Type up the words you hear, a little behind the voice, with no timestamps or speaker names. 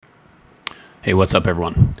Hey, what's up,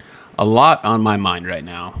 everyone? A lot on my mind right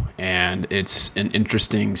now, and it's an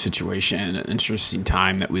interesting situation, an interesting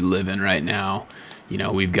time that we live in right now.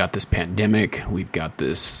 We've got this pandemic, we've got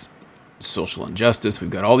this social injustice,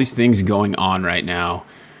 we've got all these things going on right now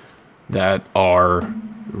that are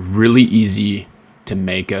really easy to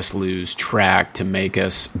make us lose track, to make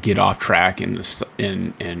us get off track in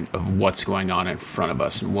of what's going on in front of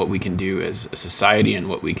us and what we can do as a society and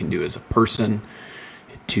what we can do as a person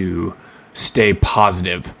to stay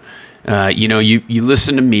positive. You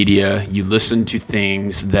listen to media, you listen to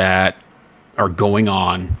things that are going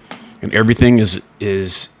on, and everything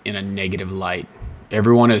is in a negative light.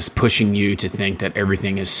 Everyone is pushing you to think that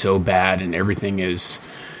everything is so bad and everything is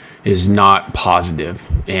not positive,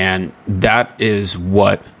 and that is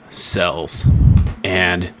what sells.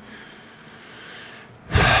 And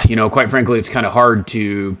quite frankly, it's kind of hard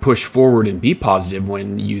to push forward and be positive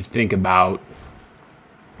when you think about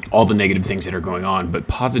all the negative things that are going on. But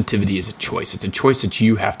positivity is a choice. It's a choice that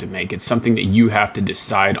you have to make. It's something that you have to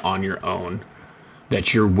decide on your own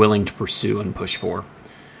that you're willing to pursue and push for.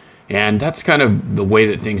 And that's kind of the way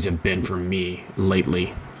that things have been for me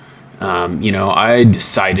lately. I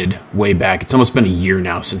decided way back, it's almost been a year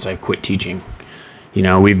now since I quit teaching. It's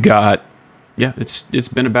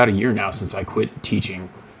been about a year now since I quit teaching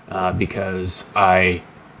because I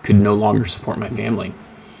could no longer support my family.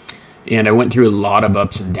 And I went through a lot of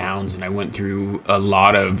ups and downs, and I went through a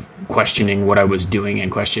lot of questioning what I was doing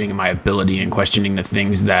and questioning my ability and questioning the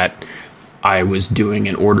things that I was doing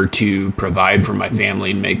in order to provide for my family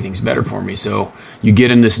and make things better for me. So you get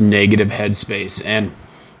in this negative headspace. And,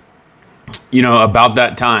 about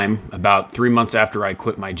that time, about 3 months after I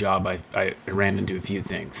quit my job, I ran into a few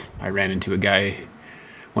things. I ran into a guy,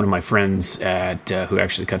 one of my friends who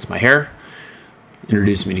actually cuts my hair,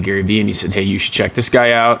 introduced me to Gary Vee, and he said, "Hey, you should check this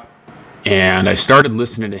guy out." And I started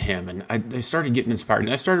listening to him, and I started getting inspired.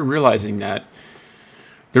 And I started realizing that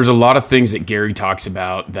there's a lot of things that Gary talks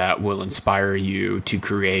about that will inspire you to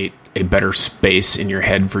create a better space in your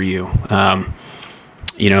head for you.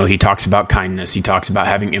 He talks about kindness. He talks about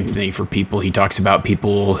having empathy for people. He talks about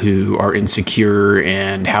people who are insecure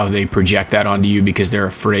and how they project that onto you because they're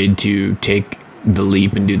afraid to take the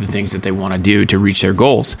leap and do the things that they want to do to reach their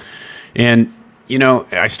goals. And,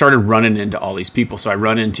 I started running into all these people. So I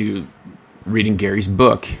run into reading Gary's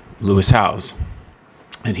book, Lewis Howes,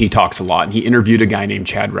 and he talks a lot. And he interviewed a guy named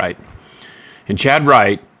Chad Wright. And Chad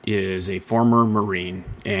Wright is a former Marine.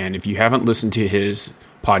 And if you haven't listened to his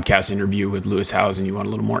podcast interview with Lewis Howes and you want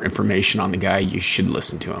a little more information on the guy, you should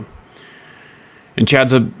listen to him. And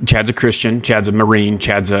Chad's a Christian, Chad's a Marine,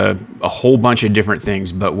 Chad's a whole bunch of different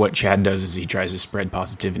things. But what Chad does is he tries to spread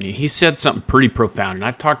positivity. He said something pretty profound, and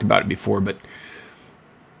I've talked about it before, but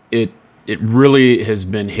it really has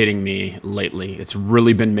been hitting me lately. It's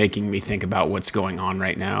really been making me think about what's going on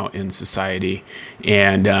right now in society.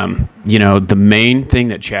 And, the main thing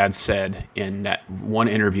that Chad said in that one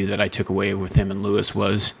interview that I took away with him and Lewis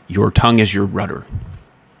was, your tongue is your rudder.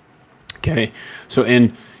 Okay. So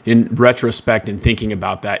in retrospect and thinking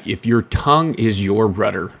about that, if your tongue is your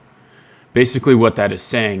rudder, basically what that is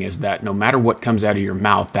saying is that no matter what comes out of your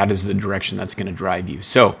mouth, that is the direction that's going to drive you.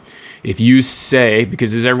 So if you say,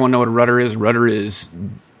 because does everyone know what a rudder is? Rudder is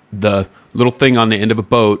the little thing on the end of a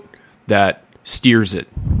boat that steers it,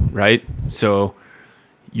 right? So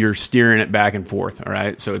you're steering it back and forth, all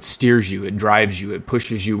right? So it steers you, it drives you, it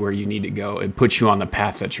pushes you where you need to go, it puts you on the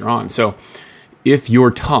path that you're on. So if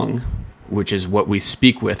your tongue, which is what we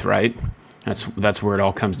speak with, right? That's where it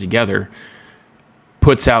all comes together,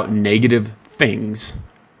 puts out negative things,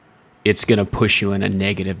 it's going to push you in a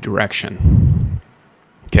negative direction.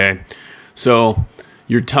 Okay, so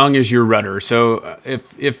your tongue is your rudder. So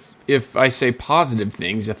if I say positive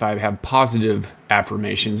things, if I have positive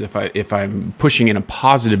affirmations, if I'm pushing in a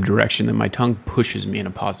positive direction, then my tongue pushes me in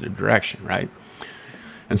a positive direction, right?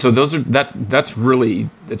 And so that's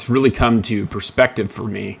really come to perspective for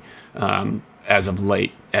me as of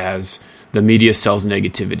late, as the media sells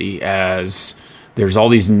negativity, as there's all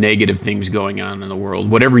these negative things going on in the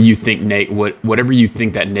world. Whatever you think whatever you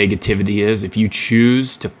think that negativity is, if you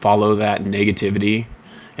choose to follow that negativity,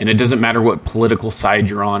 and it doesn't matter what political side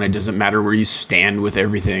you're on, it doesn't matter where you stand with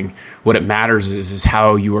everything. What it matters is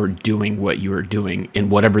how you are doing what you are doing in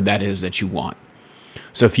whatever that is that you want.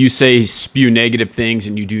 So if you say spew negative things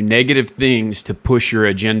and you do negative things to push your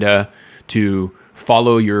agenda, to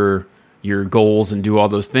follow your goals and do all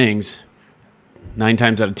those things, 9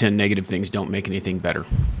 times out of 10, negative things don't make anything better.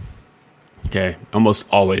 Okay, almost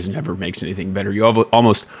always never makes anything better. You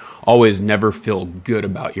almost always never feel good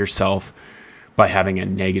about yourself by having a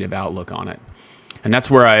negative outlook on it. And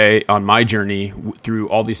that's where I, on my journey through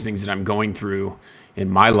all these things that I'm going through in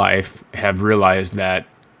my life, have realized that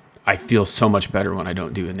I feel so much better when I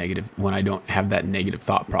don't have that negative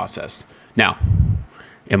thought process. Now,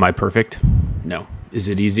 am I perfect? No. Is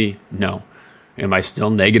it easy? No. Am I still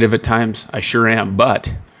negative at times? I sure am,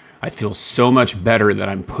 but I feel so much better that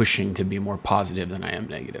I'm pushing to be more positive than I am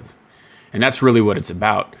negative. And that's really what it's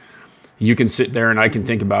about. You can sit there and I can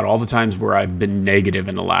think about all the times where I've been negative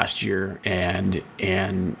in the last year, and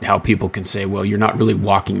how people can say, well, you're not really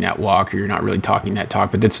walking that walk, or you're not really talking that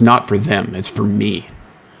talk, but that's not for them. It's for me.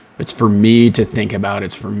 It's for me to think about.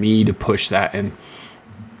 It's for me to push that. And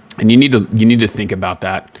you need to think about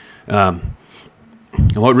that.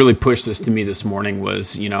 And what really pushed this to me this morning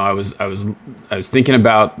was, I was thinking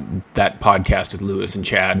about that podcast with Lewis and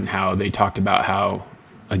Chad, and how they talked about how,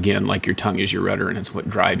 again, like your tongue is your rudder, and it's what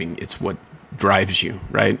drives you,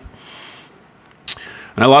 right?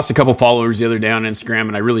 And I lost a couple followers the other day on Instagram,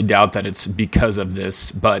 and I really doubt that it's because of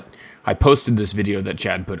this, but I posted this video that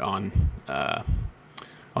Chad put on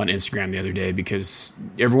Instagram the other day, because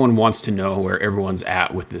everyone wants to know where everyone's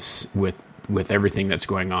at with this, with everything that's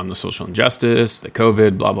going on, the social injustice, the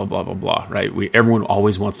COVID, blah, blah, blah, blah, blah, right? Everyone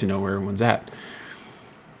always wants to know where everyone's at.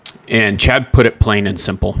 And Chad put it plain and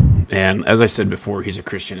simple. And as I said before, he's a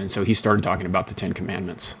Christian. And so he started talking about the 10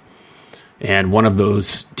 Commandments. And one of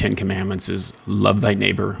those 10 Commandments is love thy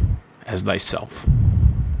neighbor as thyself.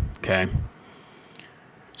 Okay.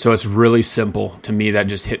 So it's really simple. To me, that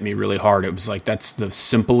just hit me really hard. It was like, that's the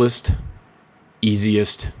simplest,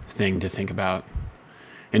 easiest thing to think about.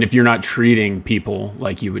 And if you're not treating people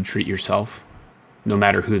like you would treat yourself, no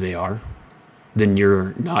matter who they are, then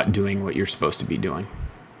you're not doing what you're supposed to be doing.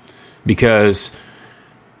 Because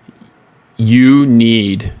you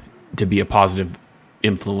need to be a positive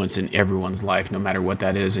influence in everyone's life, no matter what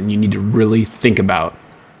that is. And you need to really think about,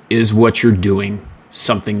 is what you're doing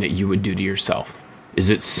something that you would do to yourself? Is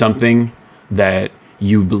it something that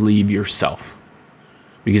you believe yourself?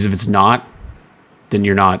 Because if it's not, then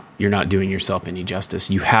you're not doing yourself any justice.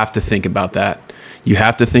 You have to think about that. You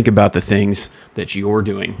have to think about the things that you're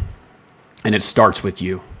doing. And it starts with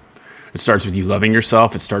you. It starts with you loving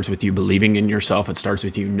yourself. It starts with you believing in yourself. It starts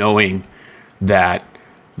with you knowing that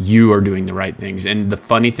you are doing the right things. And the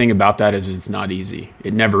funny thing about that is it's not easy.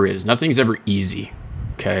 It never is. Nothing's ever easy.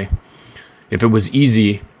 Okay. If it was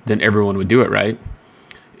easy, then everyone would do it, right?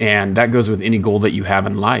 And that goes with any goal that you have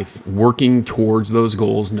in life. Working towards those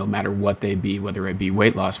goals, no matter what they be, whether it be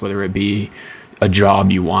weight loss, whether it be a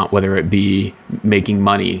job you want, whether it be making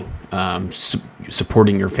money,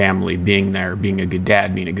 supporting your family, being there, being a good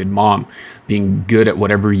dad, being a good mom, being good at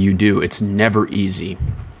whatever you do. It's never easy.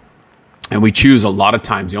 And we choose a lot of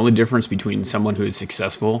times. The only difference between someone who is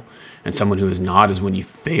successful and someone who is not is when you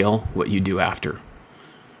fail, what you do after.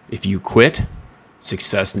 If you quit,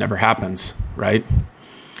 success never happens, right?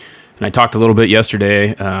 And I talked a little bit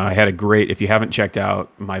yesterday. I had if you haven't checked out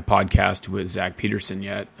my podcast with Zach Peterson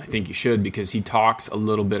yet, I think you should, because he talks a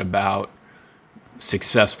little bit about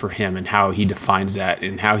success for him and how he defines that.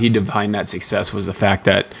 And how he defined that success was the fact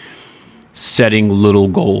that setting little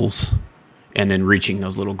goals and then reaching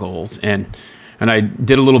those little goals. And I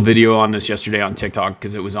did a little video on this yesterday on TikTok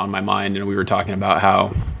because it was on my mind, and we were talking about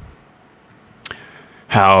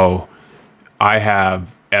how I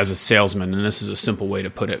have, as a salesman, and this is a simple way to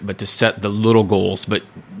put it, but to set the little goals. But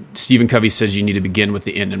Stephen Covey says you need to begin with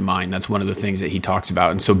the end in mind. That's one of the things that he talks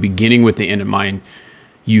about. And so beginning with the end in mind,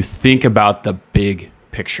 you think about the big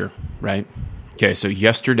picture, right? Okay, so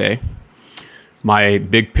yesterday, my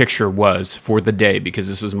big picture was for the day, because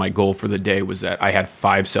this was my goal for the day, was that I had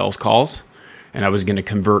 5 sales calls and I was going to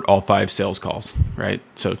convert all 5 sales calls, right?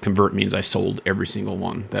 So convert means I sold every single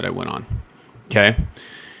one that I went on. Okay.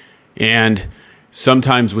 And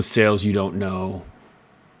sometimes with sales, you don't know,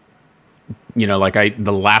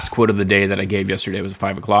 the last quote of the day that I gave yesterday was at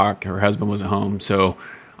 5:00. Her husband wasn't home. So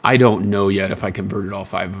I don't know yet if I converted all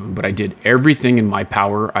 5 of them, but I did everything in my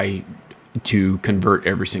power to convert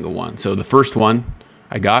every single one. So the first one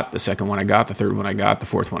I got, the second one I got, the third one I got, the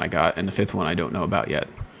fourth one I got, and the 5th one I don't know about yet.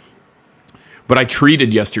 But I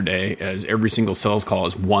treated yesterday as every single sales call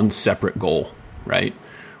as one separate goal, right?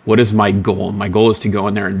 What is my goal? My goal is to go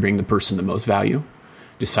in there and bring the person the most value,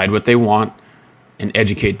 decide what they want, and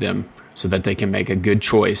educate them so that they can make a good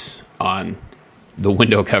choice on the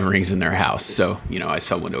window coverings in their house. So, I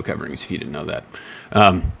sell window coverings if you didn't know that.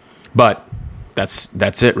 But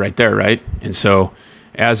that's it right there, right? And so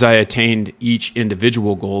as I attained each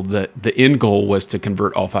individual goal, the end goal was to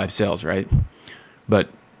convert all 5 sales, right? But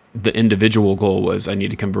the individual goal was I need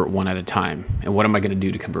to convert one at a time. And what am I going to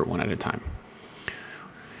do to convert one at a time?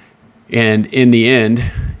 And in the end,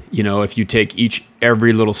 if you take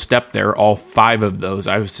every little step there, all 5 of those,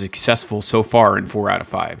 I was successful so far in 4 out of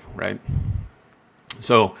 5, right?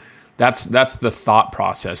 So that's the thought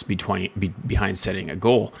process behind setting a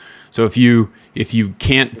goal. So if you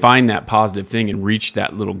can't find that positive thing and reach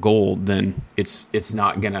that little goal, then it's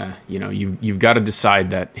not gonna, you've got to decide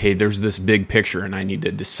that, hey, there's this big picture, and I need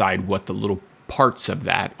to decide what the little parts of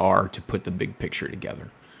that are to put the big picture together.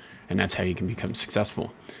 And that's how you can become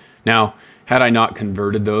successful. Now, had I not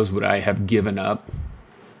converted those, would I have given up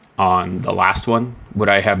on the last one? Would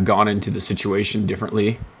I have gone into the situation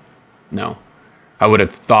differently? No. I would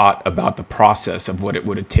have thought about the process of what it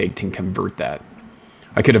would have taken to convert that.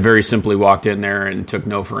 I could have very simply walked in there and took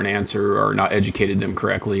no for an answer, or not educated them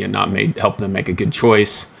correctly and not helped them make a good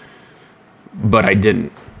choice. But I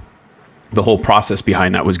didn't. The whole process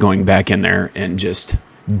behind that was going back in there and just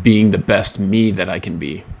being the best me that I can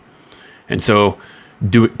be. And so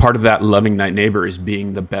part of that loving thy neighbor is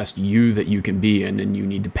being the best you that you can be, and then you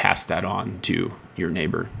need to pass that on to your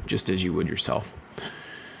neighbor just as you would yourself.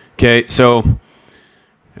 Okay, so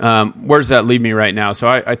where does that leave me right now? So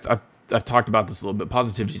I've talked about this a little bit.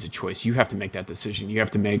 Positivity is a choice. You have to make that decision. You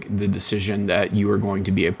have to make the decision that you are going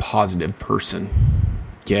to be a positive person.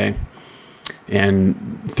 Okay?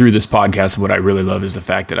 And through this podcast, what I really love is the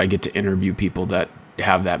fact that I get to interview people that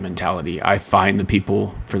have that mentality. I find the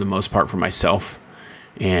people, for the most part, for myself,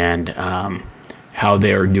 and how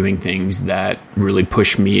they are doing things that really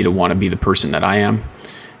push me to want to be the person that I am.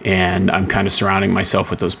 And I'm kind of surrounding myself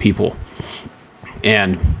with those people.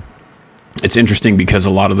 And it's interesting because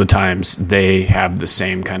a lot of the times they have the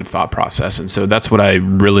same kind of thought process. And so that's what I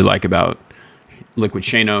really like about Liquid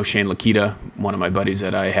Shane Lakita, one of my buddies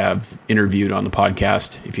that I have interviewed on the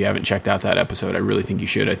podcast. If you haven't checked out that episode, I really think you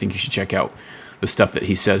should. I think you should check out the stuff that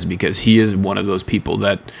he says, because he is one of those people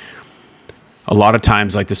that a lot of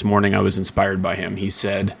times, like this morning, I was inspired by him. He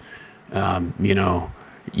said,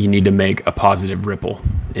 you need to make a positive ripple.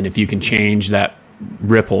 And if you can change that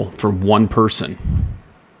ripple for one person,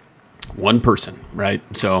 right?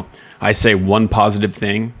 So I say one positive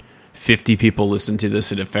thing, 50 people listen to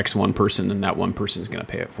this, it affects one person, and that one person is going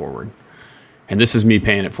to pay it forward. And this is me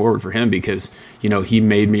paying it forward for him because, he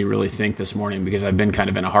made me really think this morning, because I've been kind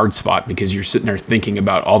of in a hard spot, because you're sitting there thinking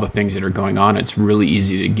about all the things that are going on. It's really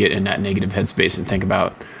easy to get in that negative headspace and think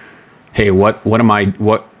about, hey, what am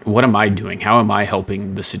I doing? How am I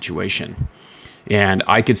helping the situation? And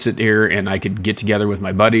I could sit here and I could get together with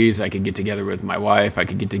my buddies. I could get together with my wife. I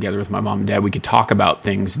could get together with my mom and dad. We could talk about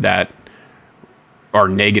things that are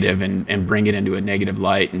negative and bring it into a negative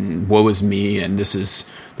light, and woe is me, and this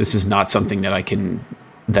is not something that I can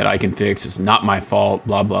fix. It's not my fault,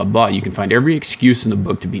 blah, blah, blah. You can find every excuse in the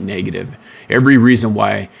book to be negative, every reason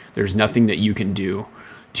why there's nothing that you can do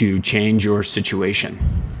to change your situation.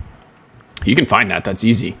 You can find that. That's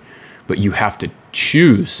easy. But you have to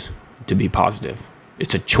choose to be positive.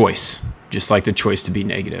 It's a choice, just like the choice to be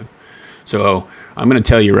negative. So I'm going to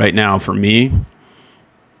tell you right now, for me,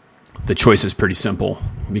 the choice is pretty simple,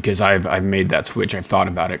 because I've made that switch. I've thought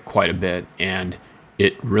about it quite a bit, and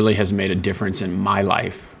it really has made a difference in my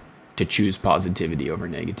life to choose positivity over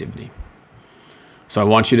negativity. So I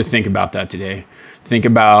want you to think about that today. Think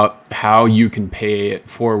about how you can pay it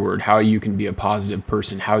forward, how you can be a positive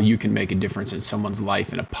person, how you can make a difference in someone's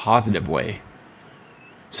life in a positive way.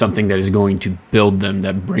 Something that is going to build them,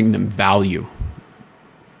 that bring them value,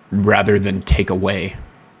 rather than take away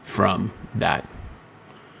from that.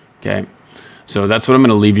 Okay, so that's what I'm going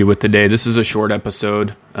to leave you with today. This is a short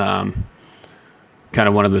episode. Kind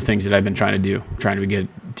of one of the things that I've been trying to get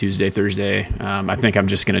Tuesday, Thursday. I think I'm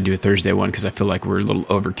just going to do a Thursday one because I feel like we're a little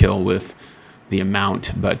overkill with the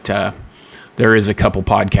amount. But there is a couple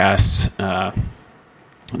podcasts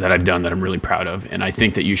that I've done that I'm really proud of. And I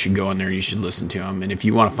think that you should go in there and you should listen to them. And if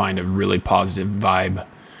you want to find a really positive vibe,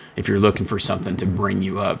 if you're looking for something to bring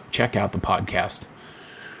you up, check out the podcast.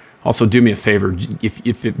 Also, do me a favor,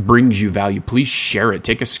 if it brings you value, please share it.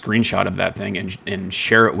 Take a screenshot of that thing and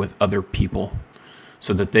share it with other people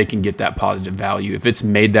so that they can get that positive value. If it's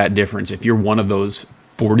made that difference, if you're one of those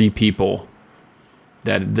 40 people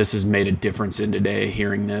that this has made a difference in today,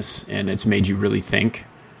 hearing this, and it's made you really think,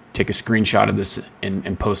 take a screenshot of this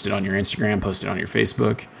and post it on your Instagram, post it on your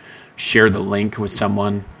Facebook, share the link with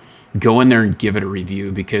someone, go in there and give it a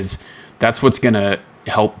review, because that's what's going to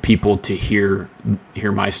help people to hear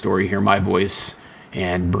my story, hear my voice,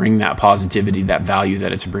 and bring that positivity, that value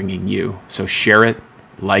that it's bringing you. So share it,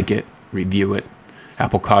 like it, review it.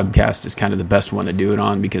 Apple Podcast is kind of the best one to do it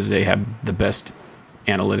on because they have the best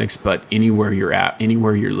analytics. But anywhere you're at,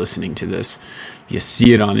 anywhere you're listening to this, if you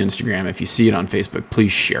see it on Instagram, if you see it on Facebook,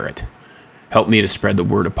 please share it. Help me to spread the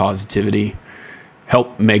word of positivity.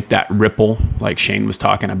 Help make that ripple, like Shane was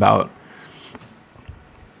talking about,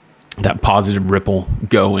 that positive ripple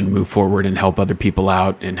go and move forward and help other people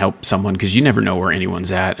out and help someone, because you never know where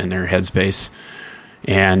anyone's at in their headspace.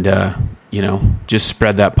 And, just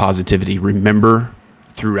spread that positivity. Remember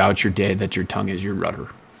throughout your day that your tongue is your rudder.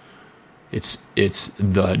 It's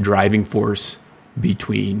the driving force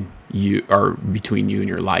between you and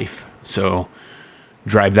your life. So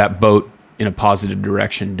drive that boat in a positive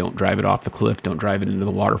direction. Don't drive it off the cliff. Don't drive it into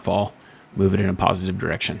the waterfall. Move it in a positive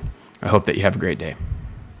direction. I hope that you have a great day.